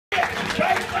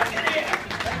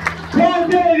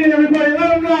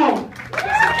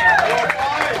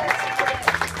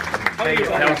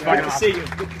That was fucking awesome. See you.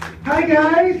 Hi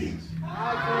guys.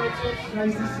 Hi coaches.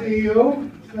 Nice to see you.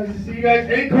 Nice to see you guys.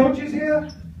 Any coaches here?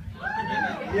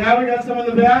 Yeah, we got some in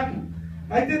the back.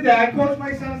 I did that. I coached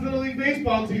my son's Little League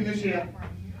baseball team this year.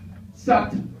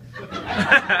 Sucked.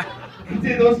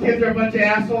 Those kids are a bunch of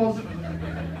assholes.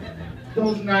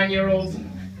 Those 9-year-olds.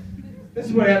 This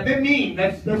is what they're mean.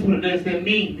 That's what it is. They're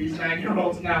mean. These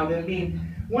 9-year-olds now. They're mean.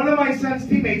 One of my son's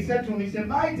teammates said to him, he said,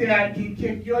 "My dad can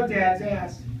kick your dad's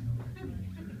ass."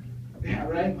 Yeah,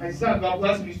 right? My son, God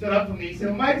bless him, he stood up for me. He said,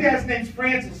 "Well, my dad's name's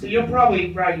Francis, so you're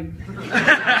probably right."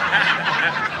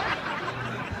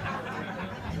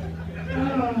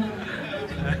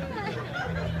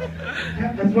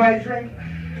 Yeah, that's why I drink.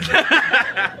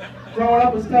 Growing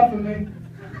up was tough for me.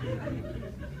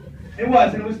 It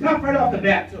was, and it was tough right off the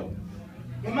bat, too.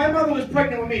 When my mother was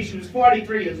pregnant with me, she was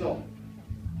 43 years old.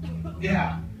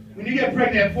 Yeah. When you get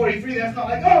pregnant at 43, that's not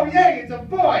like, "Oh, yay, it's a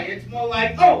boy." It's more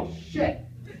like, "Oh, shit.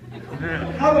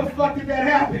 How the fuck did that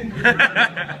happen?"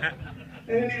 I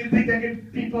didn't even think that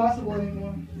could be possible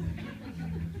anymore.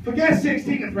 Forget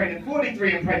 16 and pregnant,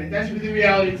 43 and pregnant. That should be the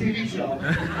reality TV show.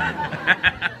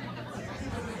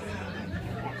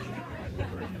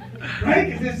 Right?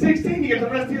 Because at 16, you get the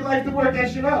rest of your life to work that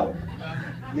shit out.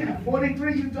 Yeah,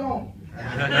 43, you don't.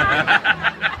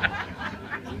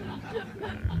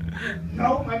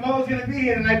 No, my mother's going to be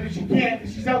here tonight, but she can't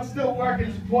because she's out still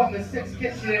working, supporting the 6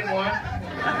 kids she didn't want.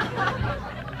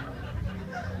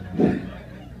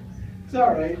 It's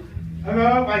all right. I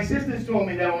remember my sisters told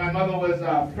me that when my mother was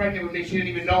pregnant with me, she didn't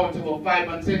even know until about 5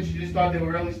 months in. She just thought they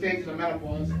were early stages of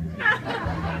menopause.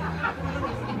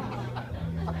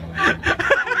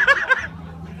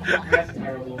 That's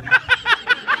terrible.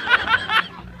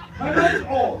 My mom's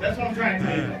old. That's what I'm trying to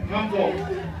tell you. My mom's old.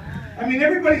 I mean,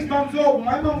 everybody's mom's old, but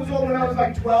my mom was old when I was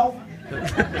like 12. You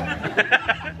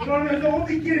know, I was the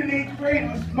only kid in 8th grade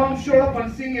whose mom showed up on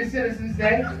Senior Citizens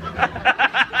Day.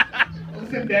 It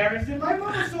was embarrassing. My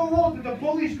mom was so old that the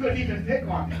bullies couldn't even pick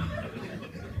on me.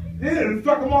 They would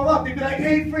fuck them all up. They'd be like,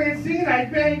 "Hey, Francine, I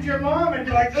banged your mom." And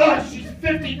be like, "Oh, she's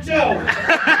 52.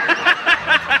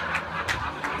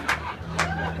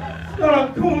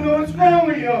 Oh, cool, what's wrong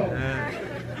with you?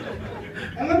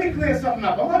 And let me clear something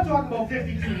up. I'm not talking about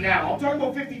 52 now. I'm talking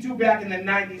about 52 back in the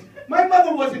 90s. My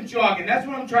mother wasn't jogging. That's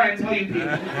what I'm trying to tell you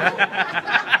people.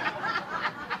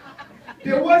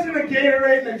 There wasn't a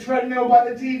Gatorade and a treadmill by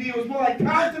the TV. It was more like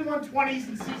Carlton 120s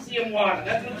and CCM water.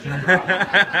 That's what she was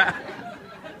about.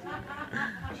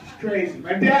 She's crazy.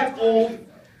 My dad's old.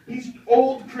 He's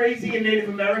old, crazy, and Native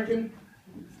American.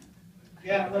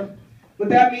 Yeah, what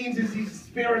that means is he's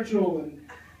spiritual and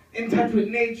in touch with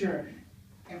nature.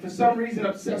 And for some reason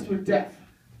obsessed with death.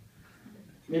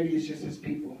 Maybe it's just his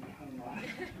people. I don't know.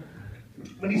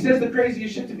 When he says the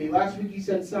craziest shit to me, last week he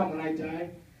said, "Son, when I die,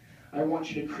 I want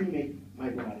you to cremate my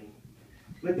body.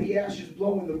 Let the ashes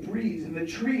blow in the breeze, and the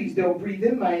trees, they'll breathe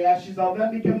in my ashes. I'll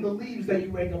then become the leaves that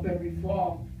you wake up every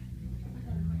fall."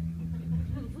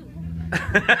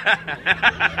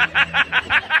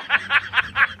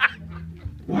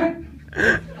 What?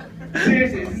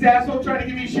 Seriously, is this asshole trying to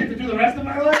give me shit to do the rest of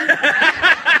my life?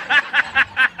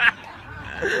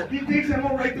 He thinks I'm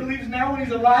gonna rake the leaves now when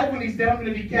he's alive. When he's dead, I'm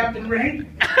gonna be Captain Rake.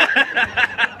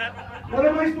 What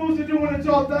am I supposed to do when it's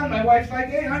all done? My wife's like,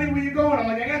 "Hey, honey, where you going?" I'm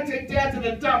like, "I gotta take Dad to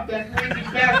the dump. That crazy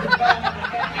bastard."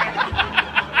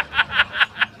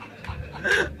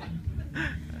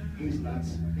 He's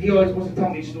nuts. He always wants to tell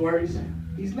me stories.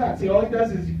 He's nuts. See, all he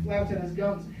does is he flaps at his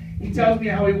gums. He tells me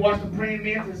how he watched a praying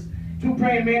mantis. 2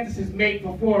 praying mantises mate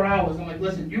for 4 hours. I'm like,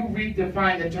 "Listen, you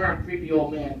redefine the term creepy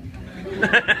old man.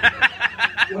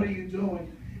 What are you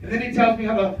doing?" And then he tells me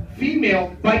how the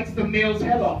female bites the male's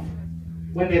head off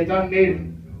when they're done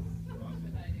mating.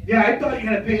 Yeah, I thought you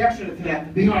had to pay extra for that,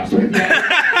 to be honest with you.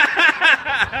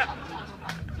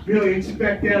 Really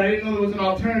expect that. I didn't know there was an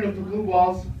alternative to blue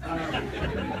balls.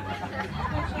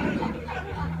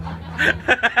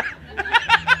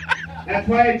 That's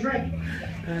why I drink.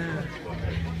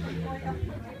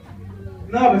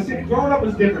 No, but see, growing up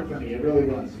was different for me. It really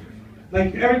was.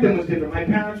 Like, everything was different. My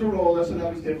parents were older, so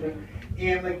that was different.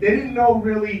 And, like, they didn't know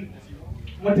really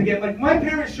what to get. Like, my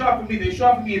parents shop for me. They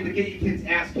shop for me at the Get Your Kids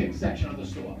Ass Kicked section of the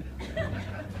store.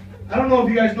 I don't know if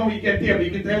you guys know what you get there, but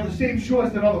you get they have the same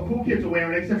shorts that all the cool kids are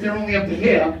wearing, except they're only up to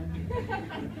here.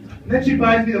 And then she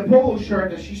buys me the polo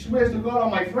shirt that she swears to God all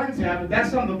my friends have, but that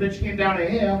son of a bitch came down to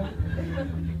here.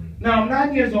 Now, I'm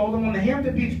 9 years old. I'm on the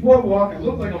Hampton Beach Boardwalk. I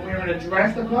look like I'm wearing a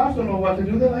dress. The cops don't know what to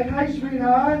do. They're like, "Hi,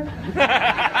 sweetheart."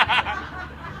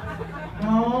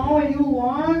 "Oh, are you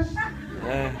lost?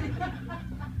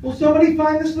 Will somebody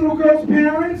find this little girl's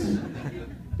parents?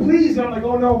 Please." I'm like,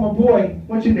 "Oh, no, my boy.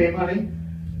 What's your name, honey?"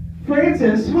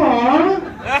 Francis, huh?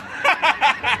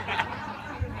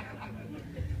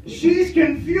 She's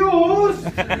confused.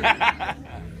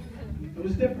 It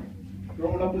was different.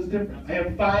 Growing up was different. I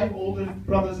have 5 older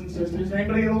brothers and sisters.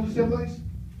 Anybody got older siblings?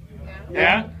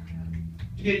 Yeah.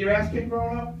 Did you get your ass kicked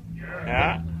growing up?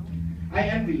 Yeah. I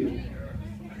envy you.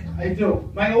 I do.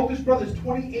 My oldest brother's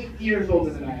 28 years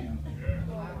older than I am.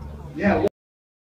 Yeah.